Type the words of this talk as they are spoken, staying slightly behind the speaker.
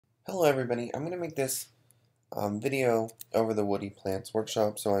Hello everybody, I'm going to make this video over the Woody Plants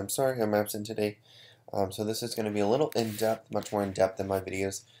workshop, so I'm sorry I'm absent today. So this is going to be a little in-depth, much more in-depth than my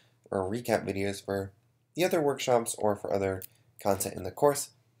videos or recap videos for the other workshops or for other content in the course.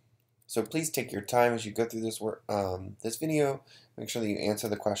 So please take your time as you go through this video. Make sure that you answer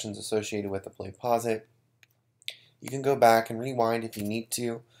the questions associated with the play pause it. You can go back and rewind if you need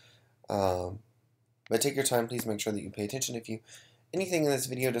to, but take your time. Please make sure that you pay attention. If anything in this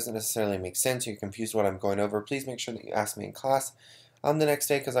video doesn't necessarily make sense, or you're confused what I'm going over, please make sure that you ask me in class the next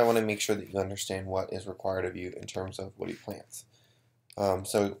day, because I want to make sure that you understand what is required of you in terms of woody plants.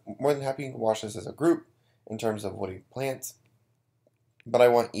 So more than happy to watch this as a group in terms of woody plants, but I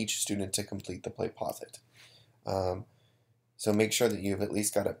want each student to complete the play pause it. So make sure that you've at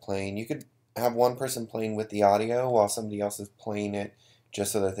least got it playing. You could have one person playing with the audio while somebody else is playing it,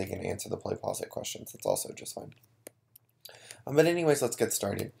 just so that they can answer the play pause it questions. That's also just fine. But anyways, let's get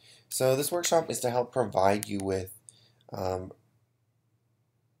started. So this workshop is to help provide you with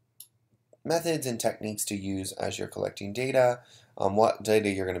methods and techniques to use as you're collecting data, what data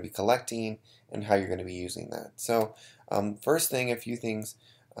you're going to be collecting, and how you're going to be using that. So first thing, a few things.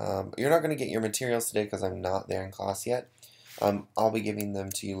 You're not going to get your materials today because I'm not there in class yet. I'll be giving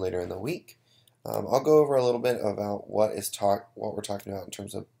them to you later in the week. I'll go over a little bit about what we're talking about in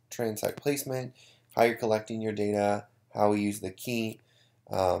terms of transect placement, how you're collecting your data, how we use the key,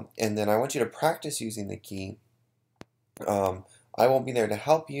 and then I want you to practice using the key. I won't be there to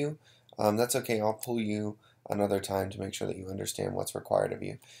help you. That's okay. I'll pull you another time to make sure that you understand what's required of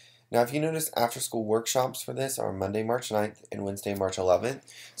you. Now, if you notice, after-school workshops for this are Monday, March 9th and Wednesday, March 11th.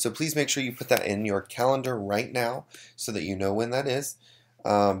 So please make sure you put that in your calendar right now so that you know when that is,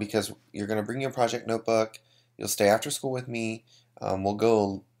 because you're going to bring your project notebook. You'll stay after school with me. We'll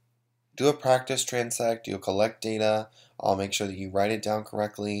go do a practice transect. You'll collect data. I'll make sure that you write it down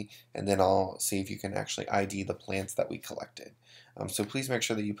correctly, and then I'll see if you can actually ID the plants that we collected. So please make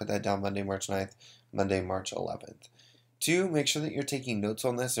sure that you put that down Monday, March 9th, Monday, March 11th. 2, make sure that you're taking notes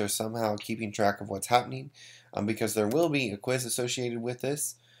on this or somehow keeping track of what's happening, because there will be a quiz associated with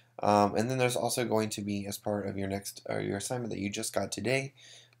this. And then there's also going to be, as part of your your assignment that you just got today,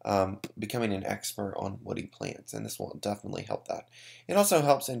 becoming an expert on woody plants, and this will definitely help that. It also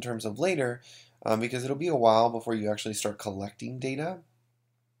helps in terms of later, because it'll be a while before you actually start collecting data,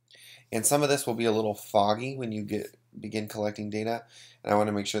 and some of this will be a little foggy when you begin collecting data, and I want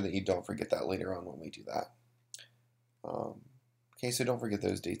to make sure that you don't forget that later on when we do that. Okay, so don't forget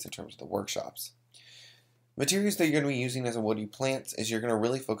those dates in terms of the workshops. Materials that you're going to be using as a woody plants is you're going to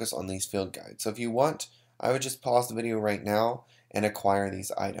really focus on these field guides. So if you want, I would just pause the video right now and acquire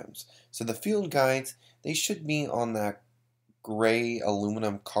these items. So the field guides, they should be on that gray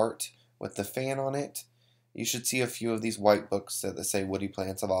aluminum cart with the fan on it. You should see a few of these white books that say Woody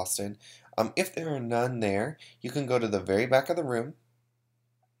Plants of Austin. If there are none there, you can go to the very back of the room,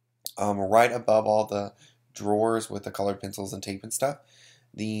 right above all the drawers with the colored pencils and tape and stuff.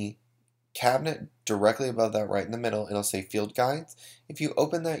 The cabinet directly above that, right in the middle, it'll say field guides. If you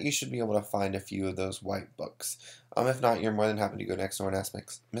open that, you should be able to find a few of those white books. If not, you're more than happy to go next door and ask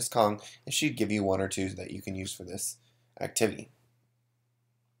Miss Kong, and she'd give you one or two that you can use for this activity.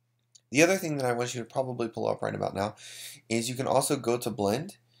 The other thing that I want you to probably pull up right about now is you can also go to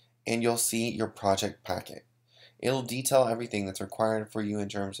Blend, and you'll see your project packet. It'll detail everything that's required for you in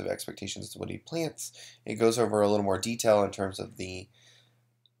terms of expectations to woody plants. It goes over a little more detail in terms of the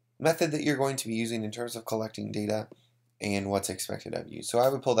method that you're going to be using in terms of collecting data and what's expected of you. So I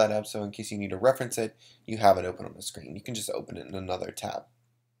would pull that up so in case you need to reference it, you have it open on the screen. You can just open it in another tab.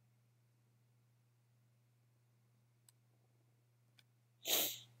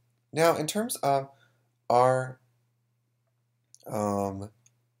 Now, in terms of our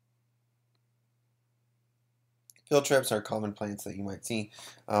field trips or common plants that you might see,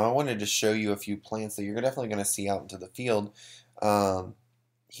 I wanted to show you a few plants that you're definitely going to see out into the field.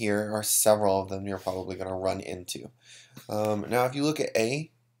 Here are several of them you're probably going to run into. Now, if you look at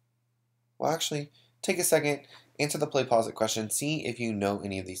A, well, actually, take a second, answer the play pause it question, see if you know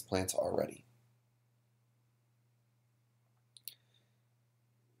any of these plants already.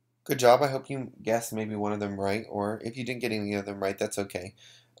 Good job. I hope you guessed maybe one of them right, or if you didn't get any of them right, that's okay.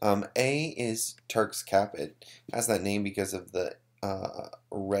 A is Turk's cap. It has that name because of the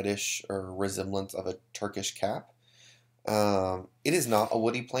reddish or resemblance of a Turkish cap. It is not a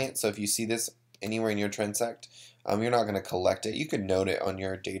woody plant, so if you see this anywhere in your transect, you're not going to collect it. You could note it on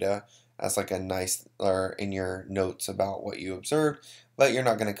your data as like a nice, or in your notes about what you observed, but you're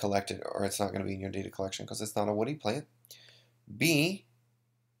not going to collect it, or it's not going to be in your data collection because it's not a woody plant. B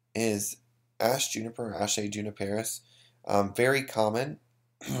is Ash juniper, Ash juniparis, very common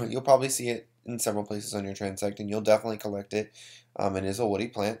You'll probably see it in several places on your transect, and you'll definitely collect it. It is a woody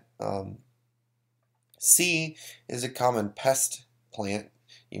plant. C is a common pest plant,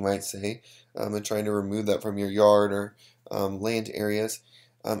 you might say, and trying to remove that from your yard or land areas.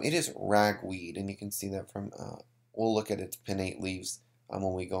 It is ragweed, and you can see that from, we'll look at its pinnate leaves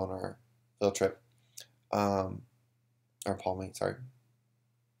when we go on our field trip, our palmate, sorry.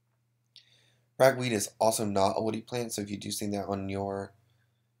 Ragweed is also not a woody plant, so if you do see that on your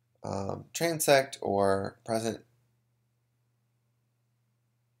transect or present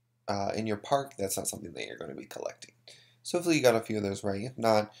in your park, that's not something that you're going to be collecting. So hopefully you got a few of those right. If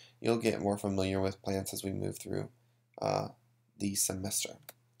not, you'll get more familiar with plants as we move through the semester.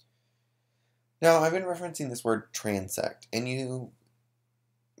 Now, I've been referencing this word transect, and you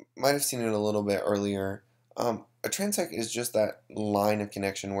might have seen it a little bit earlier. A transect is just that line of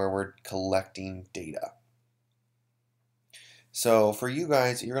connection where we're collecting data. So for you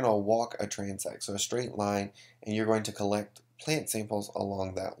guys, you're going to walk a transect, so a straight line, and you're going to collect plant samples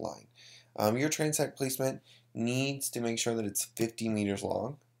along that line. Your transect placement needs to make sure that it's 50 meters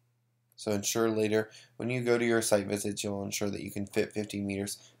long. So ensure later when you go to your site visits, you'll ensure that you can fit 50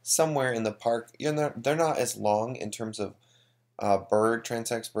 meters somewhere in the park. They're not as long in terms of bird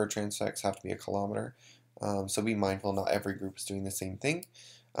transects. Bird transects have to be a kilometer. So be mindful, not every group is doing the same thing.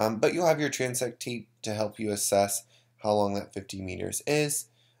 But you'll have your transect tape to help you assess how long that 50 meters is.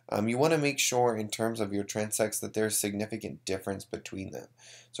 You want to make sure in terms of your transects that there's significant difference between them.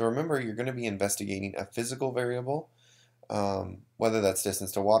 So remember, you're going to be investigating a physical variable, whether that's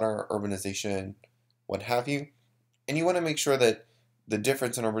distance to water, urbanization, what have you. And you want to make sure that the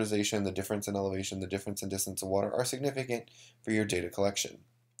difference in urbanization, the difference in elevation, the difference in distance to water are significant for your data collection.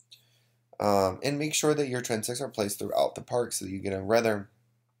 And make sure that your transects are placed throughout the park so that you get a rather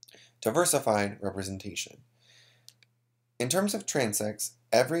diversified representation. In terms of transects,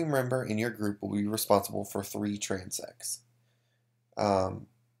 every member in your group will be responsible for 3 transects.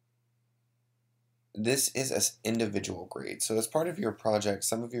 This is as individual grades. So as part of your project,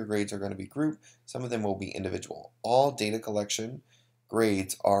 some of your grades are going to be group, some of them will be individual. All data collection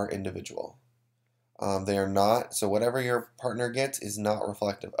grades are individual. They are not, so whatever your partner gets is not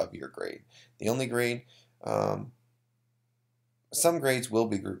reflective of your grade. The only grade, some grades will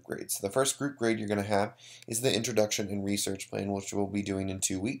be group grades. The first group grade you're going to have is the Introduction and Research Plan, which we'll be doing in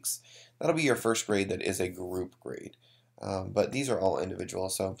 2 weeks. That'll be your first grade that is a group grade. But these are all individual,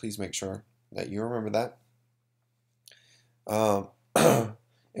 so please make sure that you remember that. And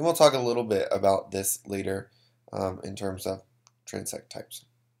we'll talk a little bit about this later in terms of transect types.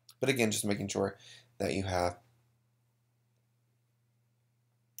 But again, just making sure that you have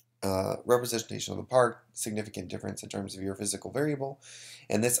representation of the park, significant difference in terms of your physical variable,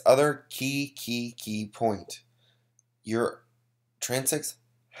 and this other key point. Your transects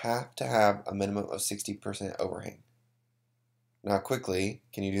have to have a minimum of 60% overhang. Now quickly,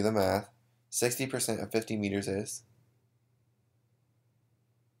 can you do the math? 60% of 50 meters is,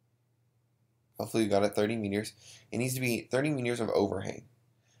 hopefully you got it, 30 meters. It needs to be 30 meters of overhang.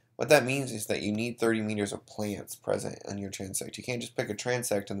 What that means is that you need 30 meters of plants present on your transect. You can't just pick a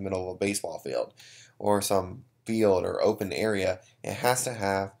transect in the middle of a baseball field or some field or open area. It has to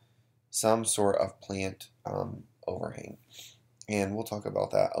have some sort of plant overhang. And we'll talk about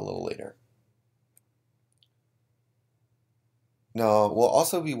that a little later. Now, we'll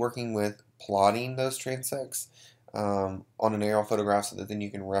also be working with plotting those transects on an aerial photograph so that then you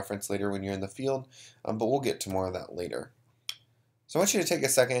can reference later when you're in the field, but we'll get to more of that later. So I want you to take a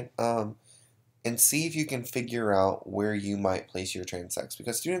second and see if you can figure out where you might place your transects,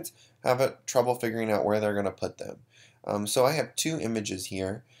 because students have trouble figuring out where they're going to put them. So I have 2 images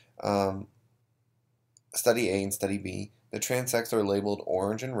here, study A and study B. The transects are labeled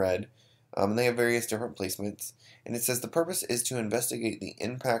orange and red, and they have various different placements. And it says the purpose is to investigate the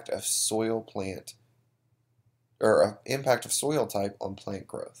impact of soil impact of soil type on plant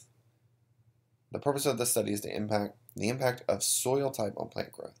growth. The purpose of the study is to the impact of soil type on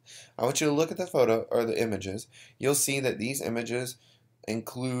plant growth. I want you to look at the photo or the images. You'll see that these images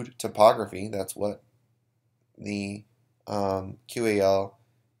include topography. That's what the QAL,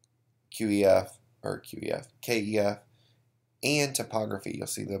 QEF, or QEF, KEF, and topography. You'll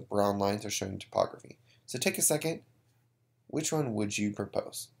see the brown lines are showing topography. So take a second. Which one would you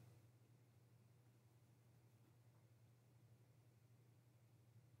propose?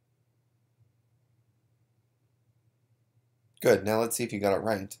 Good. Now let's see if you got it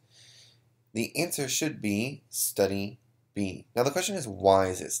right. The answer should be study B. Now the question is, why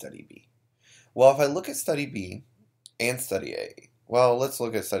is it study B? Well, if I look at study B and study A, well, let's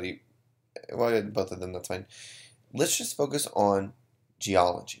look at both of them, that's fine. Let's just focus on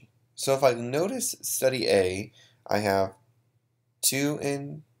geology. So if I notice study A, I have 2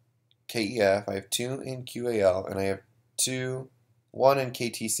 in KEF, I have 2 in QAL, and I have 1 in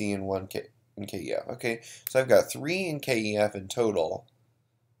KTC and 1 in KEF. Okay, so I've got 3 in KEF in total,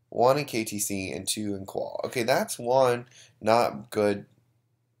 1 in KTC, and 2 in Qual. Okay, that's one not good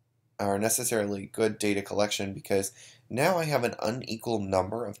or necessarily good data collection, because now I have an unequal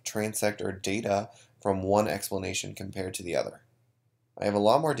number of transect or data from one explanation compared to the other. I have a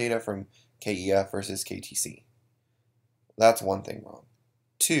lot more data from KEF versus KTC. That's one thing wrong.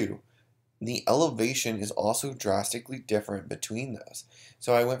 2, the elevation is also drastically different between those.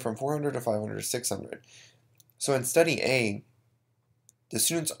 So I went from 400 to 500 to 600. So in study A, the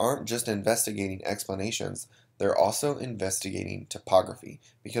students aren't just investigating explanations, they're also investigating topography,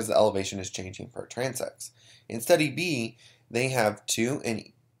 because the elevation is changing per transects. In study B, they have 2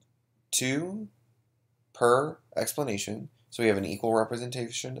 per explanation, so we have an equal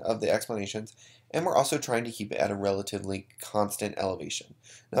representation of the explanations, and we're also trying to keep it at a relatively constant elevation.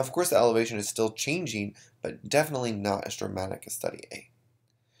 Now, of course, the elevation is still changing, but definitely not as dramatic as study A.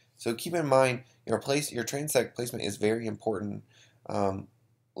 So keep in mind, your transect placement is very important.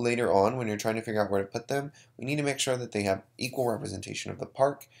 Later on, when you're trying to figure out where to put them, we need to make sure that they have equal representation of the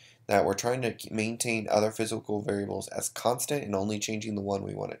park, that we're trying to maintain other physical variables as constant and only changing the one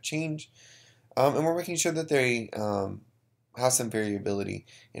we want to change, and we're making sure that they have some variability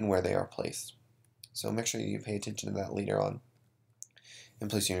in where they are placed. So make sure you pay attention to that later on in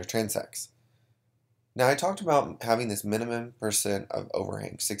placing your transects. Now, I talked about having this minimum percent of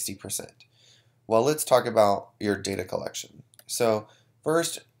overhang, 60%. Well, let's talk about your data collection. So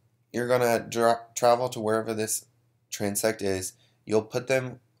first, you're going to travel to wherever this transect is. You'll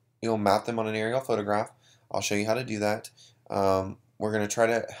map them on an aerial photograph. I'll show you how to do that. We're going to try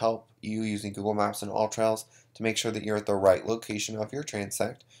to help you using Google Maps and AllTrails to make sure that you're at the right location of your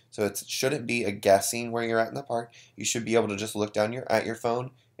transect. So it shouldn't be a guessing where you're at in the park. You should be able to just look down at your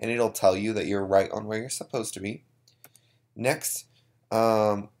phone, and it'll tell you that you're right on where you're supposed to be. Next,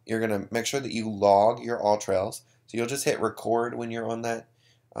 you're going to make sure that you log your AllTrails. So you'll just hit record when you're on that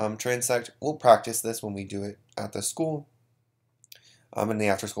transect. We'll practice this when we do it at the school, in the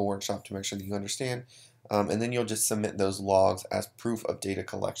after-school workshop, to make sure that you understand. And then you'll just submit those logs as proof of data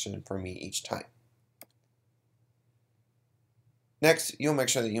collection for me each time. Next, you'll make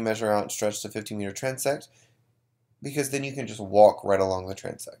sure that you measure out and stretch the 15-meter transect, because then you can just walk right along the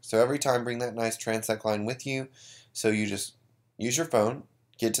transect. So every time, bring that nice transect line with you. So you just use your phone,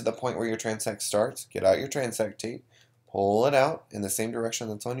 get to the point where your transect starts, get out your transect tape, pull it out in the same direction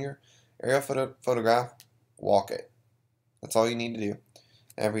that's on your aerial photograph, walk it. That's all you need to do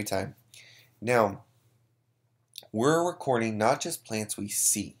every time. Now, we're recording not just plants we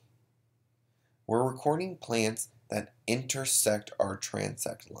see. We're recording plants that intersect our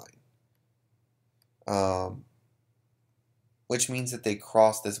transect line, which means that they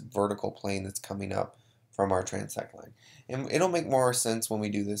cross this vertical plane that's coming up from our transect line. And it'll make more sense when we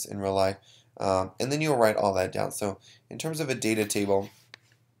do this in real life, and then you'll write all that down. So in terms of a data table,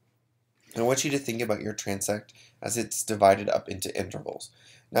 I want you to think about your transect as it's divided up into intervals.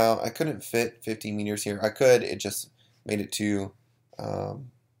 Now, I couldn't fit 50 meters here. I could, it just made it too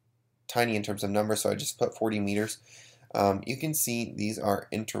tiny in terms of numbers, so I just put 40 meters. You can see these are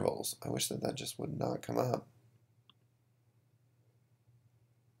intervals. I wish that just would not come up.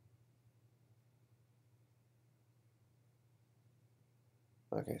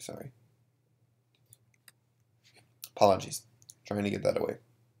 Okay, sorry. Apologies. Trying to get that away.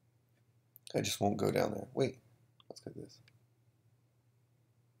 I just won't go down there. Wait, let's get this.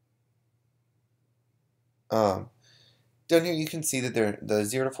 Down here you can see that the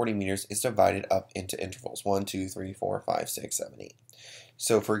 0 to 40 meters is divided up into intervals. 1, 2, 3, 4, 5, 6, 7, 8.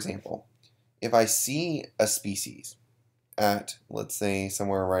 So for example, if I see a species at, let's say,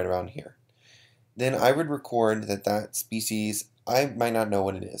 somewhere right around here, then I would record that species, I might not know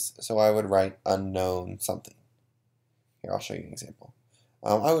what it is, so I would write unknown something. Here, I'll show you an example.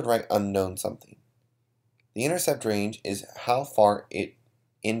 I would write unknown something. The intercept range is how far it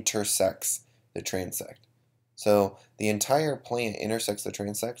intersects the transect. So the entire plant intersects the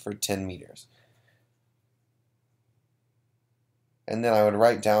transect for 10 meters. And then I would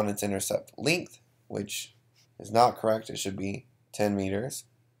write down its intercept length, which is not correct. It should be 10 meters.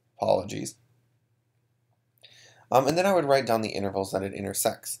 Apologies. And then I would write down the intervals that it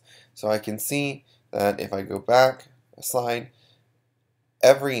intersects. So I can see that if I go back a slide,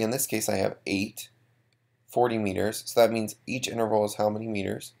 in this case I have 40 meters. So that means each interval is how many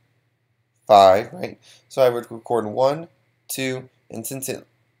meters? 5, right? So I would record 1, 2, and since it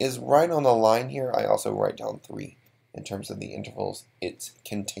is right on the line here, I also write down 3. in terms of the intervals it's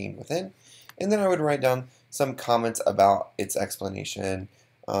contained within. And then I would write down some comments about its explanation,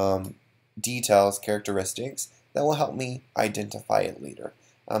 details, characteristics that will help me identify it later.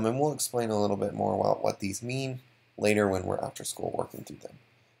 And we'll explain a little bit more about what these mean later when we're after school working through them.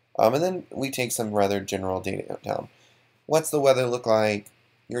 And then we take some rather general data down. What's the weather look like?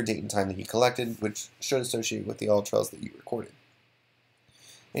 Your date and time that you collected, which should associate with the all trails that you recorded.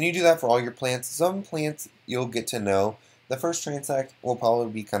 And you do that for all your plants. Some plants you'll get to know. The first transect will probably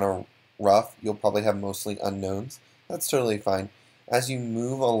be kind of rough. You'll probably have mostly unknowns. That's totally fine. As you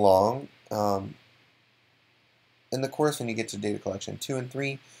move along in the course, when you get to data collection 2 and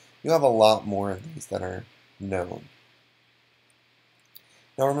 3, you have a lot more of these that are known.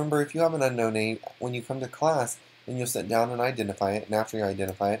 Now remember, if you have an unknown name, when you come to class, then you'll sit down and identify it, and after you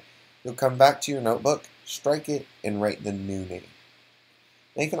identify it, you'll come back to your notebook, strike it, and write the new name.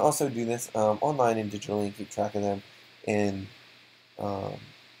 Now you can also do this online and digitally and keep track of them in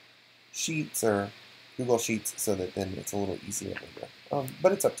Sheets or Google Sheets so that then it's a little easier later.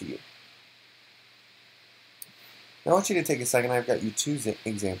 But it's up to you. Now I want you to take a second. I've got you two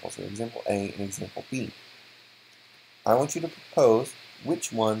examples here, example A and example B. I want you to propose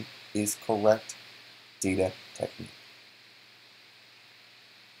which one is correct data technique.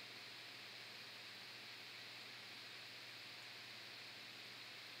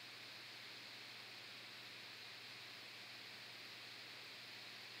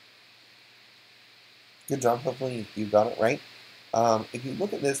 Good job. Hopefully you got it right. If you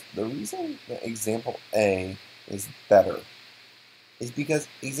look at this, the reason that example A is better is because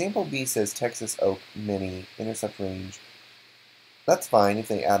example B says Texas oak, mini, intercept range. That's fine if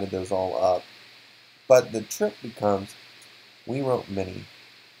they added those all up. But the trick becomes, we wrote mini.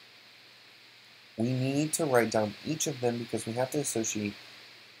 We need to write down each of them because we have to associate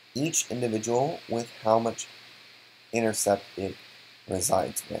each individual with how much intercept it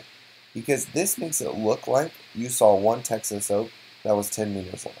resides with. Because this makes it look like you saw one Texas oak that was 10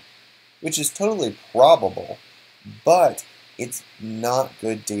 meters long, which is totally probable, but it's not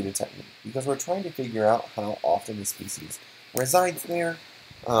good data technique because we're trying to figure out how often the species resides there,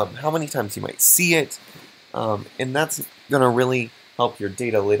 how many times you might see it, and that's going to really help your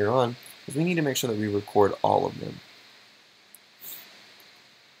data later on because we need to make sure that we record all of them.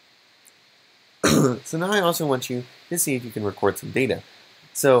 So now I also want you to see if you can record some data.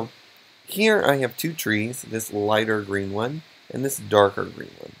 So here I have two trees, this lighter green one and this darker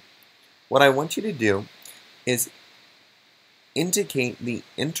green one. What I want you to do is indicate the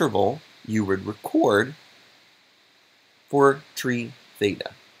interval you would record for tree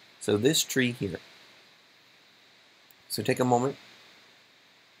theta. So this tree here. So take a moment.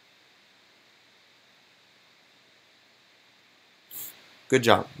 Good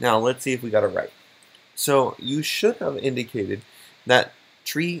job. Now let's see if we got it right. So you should have indicated that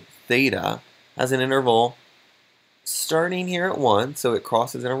tree theta has an interval starting here at 1, so it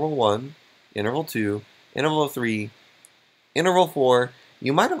crosses interval 1, interval 2, interval 3, interval 4.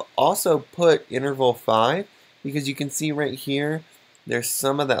 You might have also put interval 5 because you can see right here there's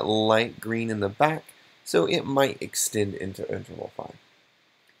some of that light green in the back, so it might extend into interval 5.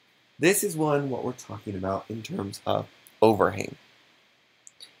 This is what we're talking about in terms of overhang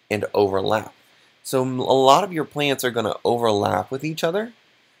and overlap. So a lot of your plants are going to overlap with each other,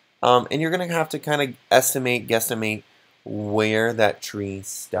 and you're going to have to kind of estimate, guesstimate where that tree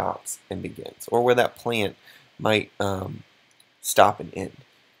stops and begins, or where that plant might stop and end.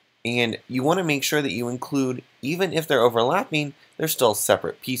 And you want to make sure that you include, even if they're overlapping, they're still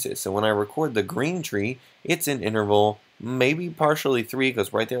separate pieces. So when I record the green tree, it's in interval maybe partially 3,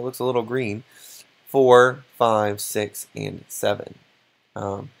 because right there it looks a little green, 4, 5, 6, and 7.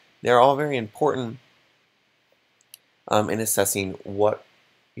 They're all very important in assessing what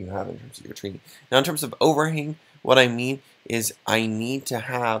you have in terms of your tree. Now in terms of overhang, what I mean is I need to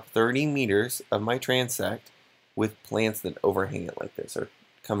have 30 meters of my transect with plants that overhang it like this or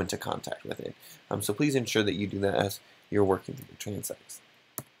come into contact with it. So please ensure that you do that as you're working through the transects.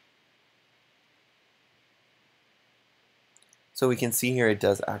 So we can see here it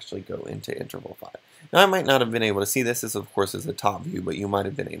does actually go into interval 5. Now I might not have been able to see this. This of course is a top view, but you might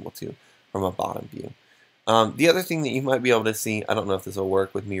have been able to from a bottom view. The other thing that you might be able to see, I don't know if this will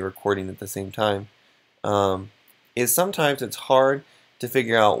work with me recording at the same time, is sometimes it's hard to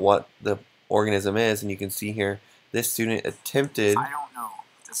figure out what the organism is, and you can see here this student attempted. I don't know.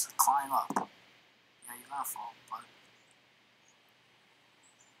 Just climb up. Yeah, you're gonna fall, but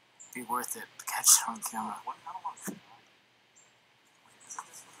be worth it to catch it on camera.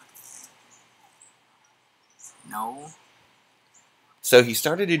 No. So he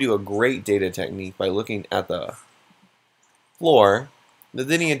started to do a great data technique by looking at the floor, but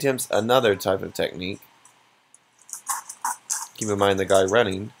then he attempts another type of technique. Keep in mind the guy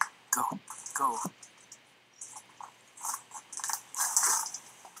running. Go, go.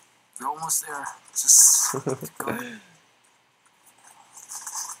 You're almost there. Just go.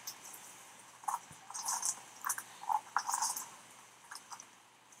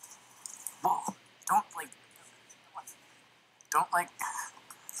 Whoa, don't like,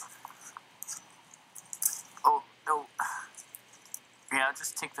 oh, no. Yeah, I'll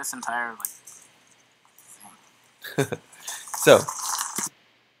just take this entire, thing. So,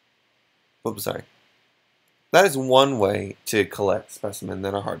 oops, sorry. That is one way to collect specimens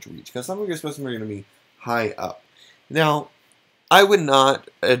that are hard to reach, because some of your specimens are going to be high up. Now, I would not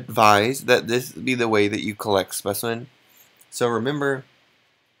advise that this be the way that you collect specimen. So remember,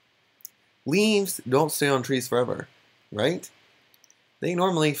 leaves don't stay on trees forever, right? They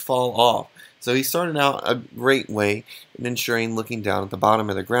normally fall off. So he started out a great way in ensuring looking down at the bottom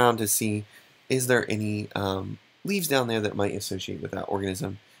of the ground to see, is there any leaves down there that might associate with that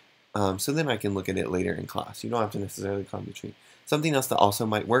organism? So then I can look at it later in class. You don't have to necessarily climb the tree. Something else that also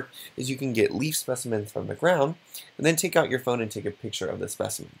might work is you can get leaf specimens from the ground and then take out your phone and take a picture of the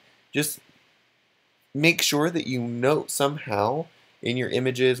specimen. Just make sure that you note somehow in your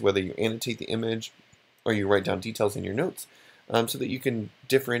images, whether you annotate the image or you write down details in your notes, so that you can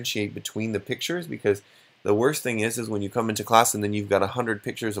differentiate between the pictures, because the worst thing is when you come into class and then you've got 100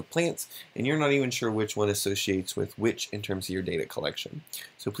 pictures of plants and you're not even sure which one associates with which in terms of your data collection.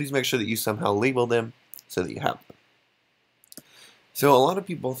 So please make sure that you somehow label them so that you have them. So a lot of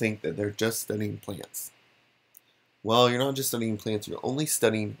people think that they're just studying plants. Well, you're not just studying plants, you're only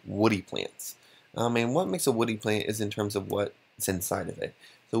studying woody plants. And what makes a woody plant is in terms of what's inside of it.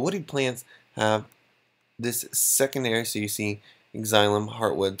 So woody plants have this secondary, so you see xylem,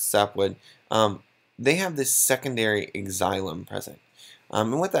 heartwood, sapwood, they have this secondary xylem present.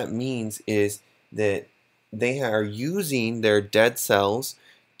 And what that means is that they are using their dead cells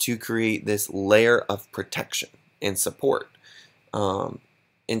to create this layer of protection and support.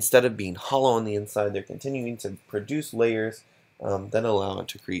 Instead of being hollow on the inside, they're continuing to produce layers that allow it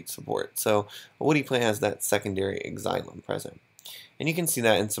to create support. So a woody plant has that secondary xylem present. And you can see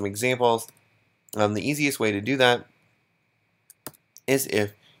that in some examples. The easiest way to do that is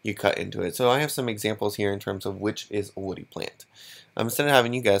if you cut into it. So I have some examples here in terms of which is a woody plant. Instead of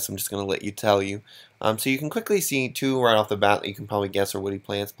having you guess, I'm just going to let you tell you. So you can quickly see two right off the bat that you can probably guess are woody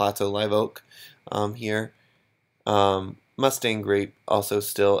plants. Plateau live oak here. Mustang grape, also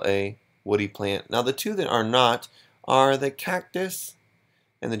still a woody plant. Now the two that are not are the cactus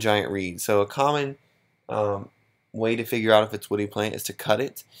and the giant reed. So a common way to figure out if it's woody plant is to cut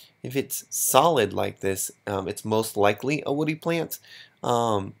it. If it's solid like this, it's most likely a woody plant.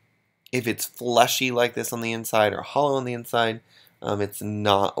 If it's fleshy like this on the inside or hollow on the inside, it's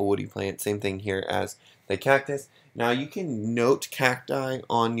not a woody plant. Same thing here as the cactus. Now you can note cacti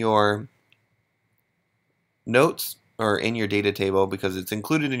on your notes or in your data table because it's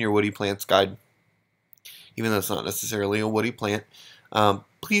included in your woody plants guide, even though it's not necessarily a woody plant.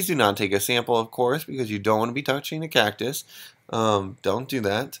 Please do not take a sample, of course, because you don't want to be touching a cactus. Don't do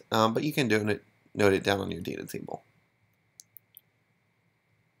that, but you can note it down on your data table.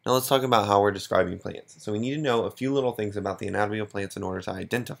 Now let's talk about how we're describing plants. So we need to know a few little things about the anatomy of plants in order to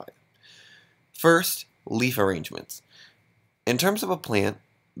identify them. First, leaf arrangements. In terms of a plant,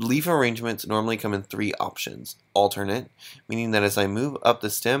 leaf arrangements normally come in three options. Alternate, meaning that as I move up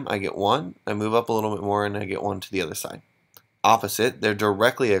the stem, I get one, I move up a little bit more, and I get one to the other side. Opposite, they're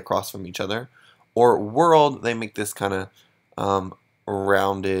directly across from each other. Or whorled, they make this kind of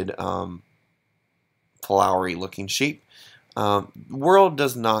rounded, flowery looking shape. Whorled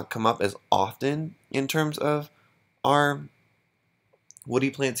does not come up as often in terms of our woody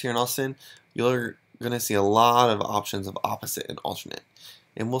plants here in Austin. You're going to see a lot of options of opposite and alternate.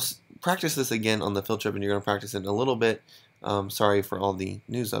 And we'll practice this again on the field trip, and you're going to practice it in a little bit. Sorry for all the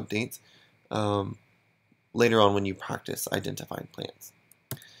news updates. Later on when you practice identifying plants.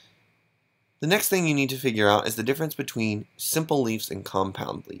 The next thing you need to figure out is the difference between simple leaves and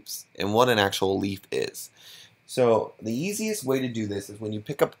compound leaves, and what an actual leaf is. So the easiest way to do this is when you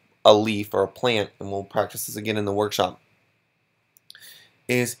pick up a leaf or a plant, and we'll practice this again in the workshop,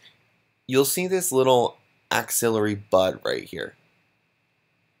 is you'll see this little axillary bud right here.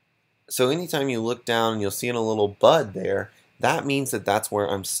 So anytime you look down and you'll see a little bud there, that means that that's where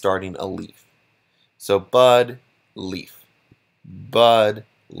I'm starting a leaf. So bud, leaf, bud,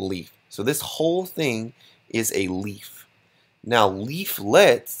 leaf. So this whole thing is a leaf. Now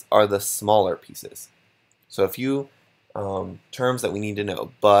leaflets are the smaller pieces. So a few terms that we need to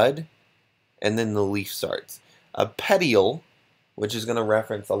know. Bud, and then the leaf starts. A petiole which is going to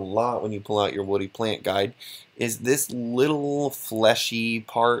reference a lot when you pull out your woody plant guide, is this little fleshy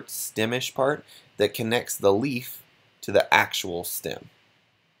part, stemish part, that connects the leaf to the actual stem.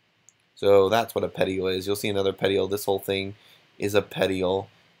 So that's what a petiole is. You'll see another petiole. This whole thing is a petiole.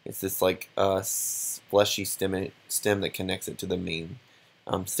 It's this like fleshy stem that connects it to the main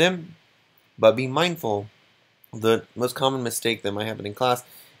stem. But be mindful, the most common mistake that might happen in class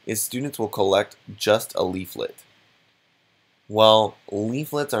is students will collect just a leaflet. Well,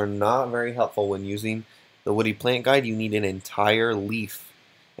 leaflets are not very helpful when using the woody plant guide. You need an entire leaf,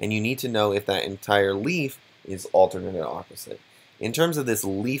 and you need to know if that entire leaf is alternate or opposite. In terms of this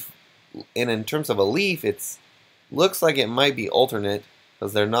leaf, and in terms of a leaf, it looks like it might be alternate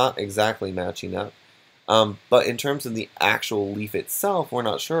because they're not exactly matching up. But in terms of the actual leaf itself, we're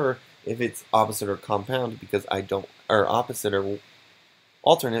not sure if it's opposite or compound because or opposite or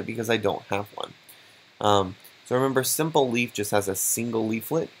alternate because I don't have one. So remember, simple leaf just has a single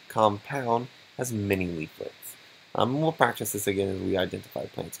leaflet. Compound has many leaflets. We'll practice this again as we identify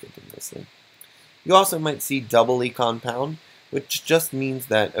plants continuously. You also might see doubly compound, which just means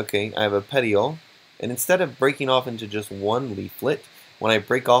that, okay, I have a petiole, and instead of breaking off into just one leaflet, when I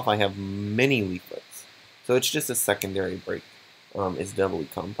break off, I have many leaflets. So it's just a secondary break. It's doubly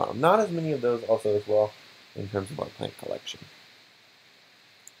compound. Not as many of those also as well in terms of our plant collection.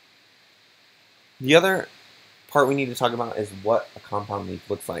 The other part we need to talk about is what a compound leaf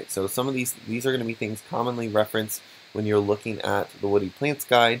looks like. So some of these are going to be things commonly referenced when you're looking at the Woody Plants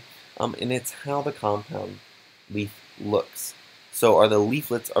Guide, and it's how the compound leaf looks. So are the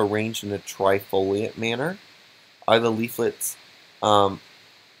leaflets arranged in a trifoliate manner? Are the leaflets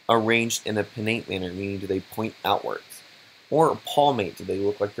arranged in a pinnate manner, meaning do they point outwards? Or palmate, do they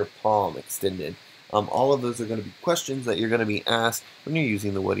look like your palm extended? All of those are going to be questions that you're going to be asked when you're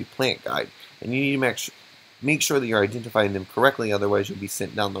using the Woody Plant Guide. And you need to make sure that you're identifying them correctly, otherwise you'll be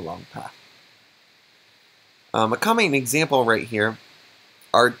sent down the wrong path. A common example right here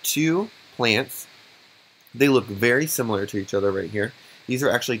are two plants. They look very similar to each other right here. These are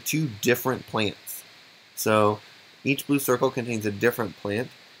actually two different plants. So each blue circle contains a different plant.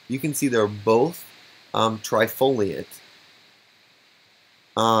 You can see they're both trifoliate.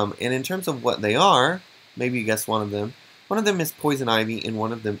 And in terms of what they are, maybe you guessed one of them. One of them is poison ivy and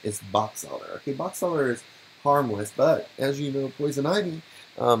one of them is box elder. Okay, box elder is harmless, but as you know, poison ivy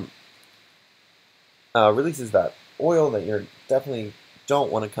releases that oil that you definitely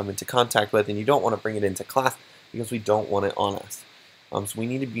don't want to come into contact with, and you don't want to bring it into class because we don't want it on us. So we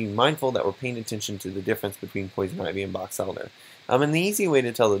need to be mindful that we're paying attention to the difference between poison ivy and box elder. And the easy way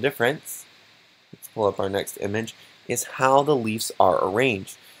to tell the difference, let's pull up our next image, is how the leaves are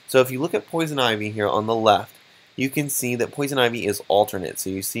arranged. So if you look at poison ivy here on the left, you can see that poison ivy is alternate. So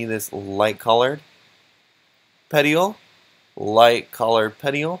you see this light-colored petiole, light-colored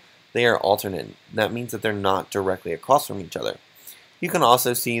petiole. They are alternate. That means that they're not directly across from each other. You can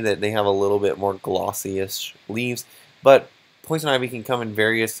also see that they have a little bit more glossy-ish leaves, but poison ivy can come in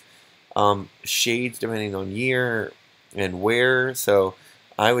various shades depending on year and where. So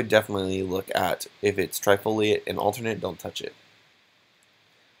I would definitely look at if it's trifoliate and alternate, don't touch it.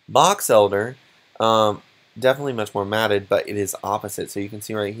 Box elder, definitely much more matted, but it is opposite. So you can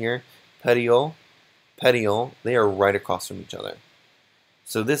see right here, petiole, petiole, they are right across from each other.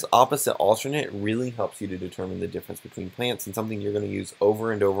 So this opposite alternate really helps you to determine the difference between plants and something you're going to use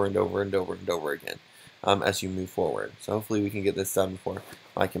over and over and over and over and over again as you move forward. So hopefully we can get this done before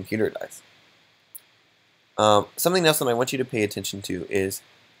my computer dies. Something else that I want you to pay attention to is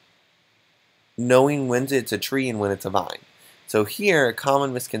knowing when it's a tree and when it's a vine. So here, a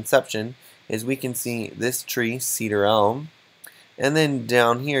common misconception is we can see this tree, cedar elm, and then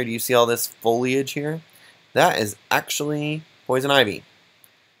down here, do you see all this foliage here? That is actually poison ivy.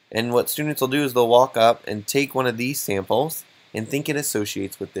 And what students will do is they'll walk up and take one of these samples and think it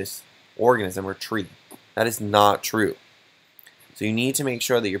associates with this organism or tree. That is not true. So you need to make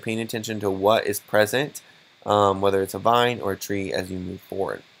sure that you're paying attention to what is present, whether it's a vine or a tree, as you move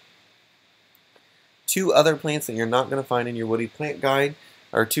forward. Two other plants that you're not going to find in your Woody Plant Guide,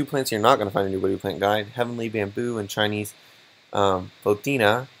 or two plants you're not going to find in your Woody Plant Guide, Heavenly Bamboo and Chinese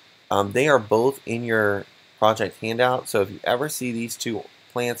Photina. They are both in your project handout, so if you ever see these two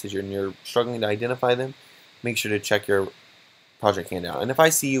plants as you're struggling to identify them, make sure to check your project handout. And if I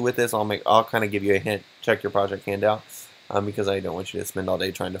see you with this, I'll kind of give you a hint. Check your project handout because I don't want you to spend all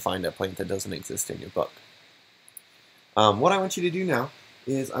day trying to find a plant that doesn't exist in your book. What I want you to do now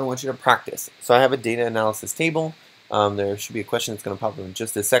is I want you to practice. So I have a data analysis table. There should be a question that's going to pop up in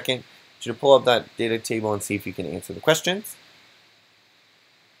just a second. I want you to pull up that data table and see if you can answer the questions.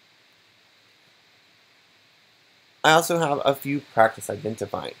 I also have a few practice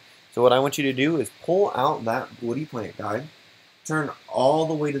identifying. So what I want you to do is pull out that woody plant guide, turn all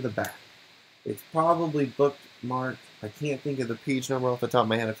the way to the back. It's probably bookmarked. I can't think of the page number off the top of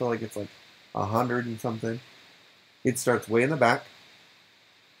my head. I feel like it's like 100 and something. It starts way in the back.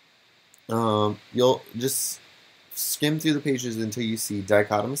 You'll just skim through the pages until you see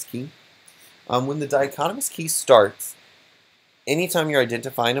dichotomous key. When the dichotomous key starts, anytime you're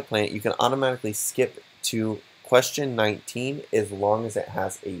identifying a plant, you can automatically skip to question 19 as long as it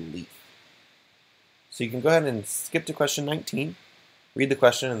has a leaf. So you can go ahead and skip to question 19, read the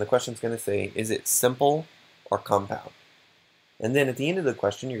question, and the question's going to say, is it simple or compound? And then at the end of the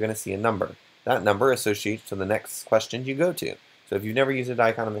question, you're going to see a number. That number associates to the next question you go to. So if you've never used a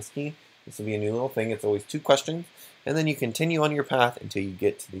dichotomous key, this will be a new little thing. It's always 2 questions, and then you continue on your path until you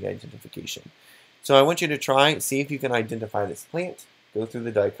get to the identification. So I want you to try, see if you can identify this plant, go through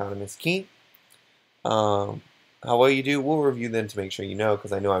the dichotomous key. How well you do, we'll review them to make sure you know,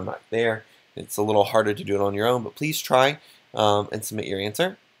 because I know I'm not there. It's a little harder to do it on your own, but please try and submit your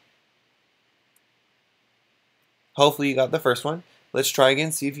answer. Hopefully you got the first one. Let's try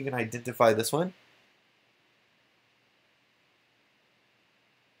again, see if you can identify this one.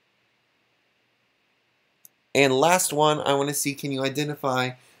 And last one, I want to see, can you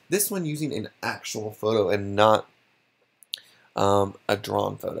identify this one using an actual photo and not a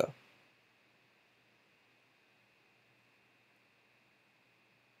drawn photo?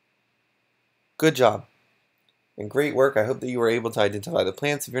 Good job and great work. I hope that you were able to identify the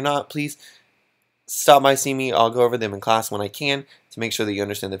plants. If you're not, please stop by, see me. I'll go over them in class when I can to make sure that you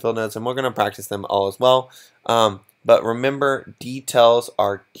understand the field notes, and we're going to practice them all as well. But remember, details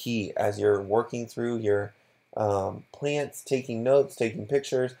are key as you're working through your plants, taking notes, taking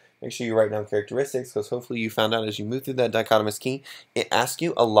pictures. Make sure you write down characteristics, because hopefully you found out as you move through that dichotomous key, it asks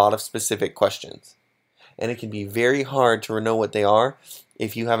you a lot of specific questions. And it can be very hard to know what they are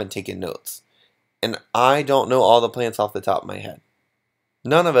if you haven't taken notes. And I don't know all the plants off the top of my head.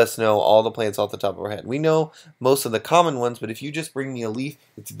 None of us know all the plants off the top of our head. We know most of the common ones, but if you just bring me a leaf,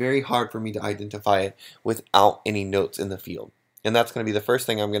 it's very hard for me to identify it without any notes in the field. And that's going to be the first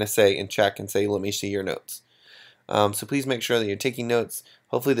thing I'm going to say and check and say, let me see your notes. So please make sure that you're taking notes.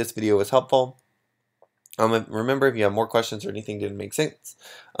 Hopefully this video was helpful. Remember, if you have more questions or anything didn't make sense,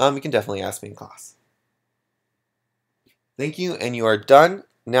 you can definitely ask me in class. Thank you, and you are done.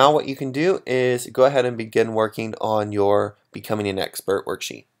 Now what you can do is go ahead and begin working on your Becoming an Expert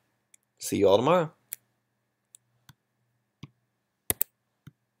worksheet. See you all tomorrow.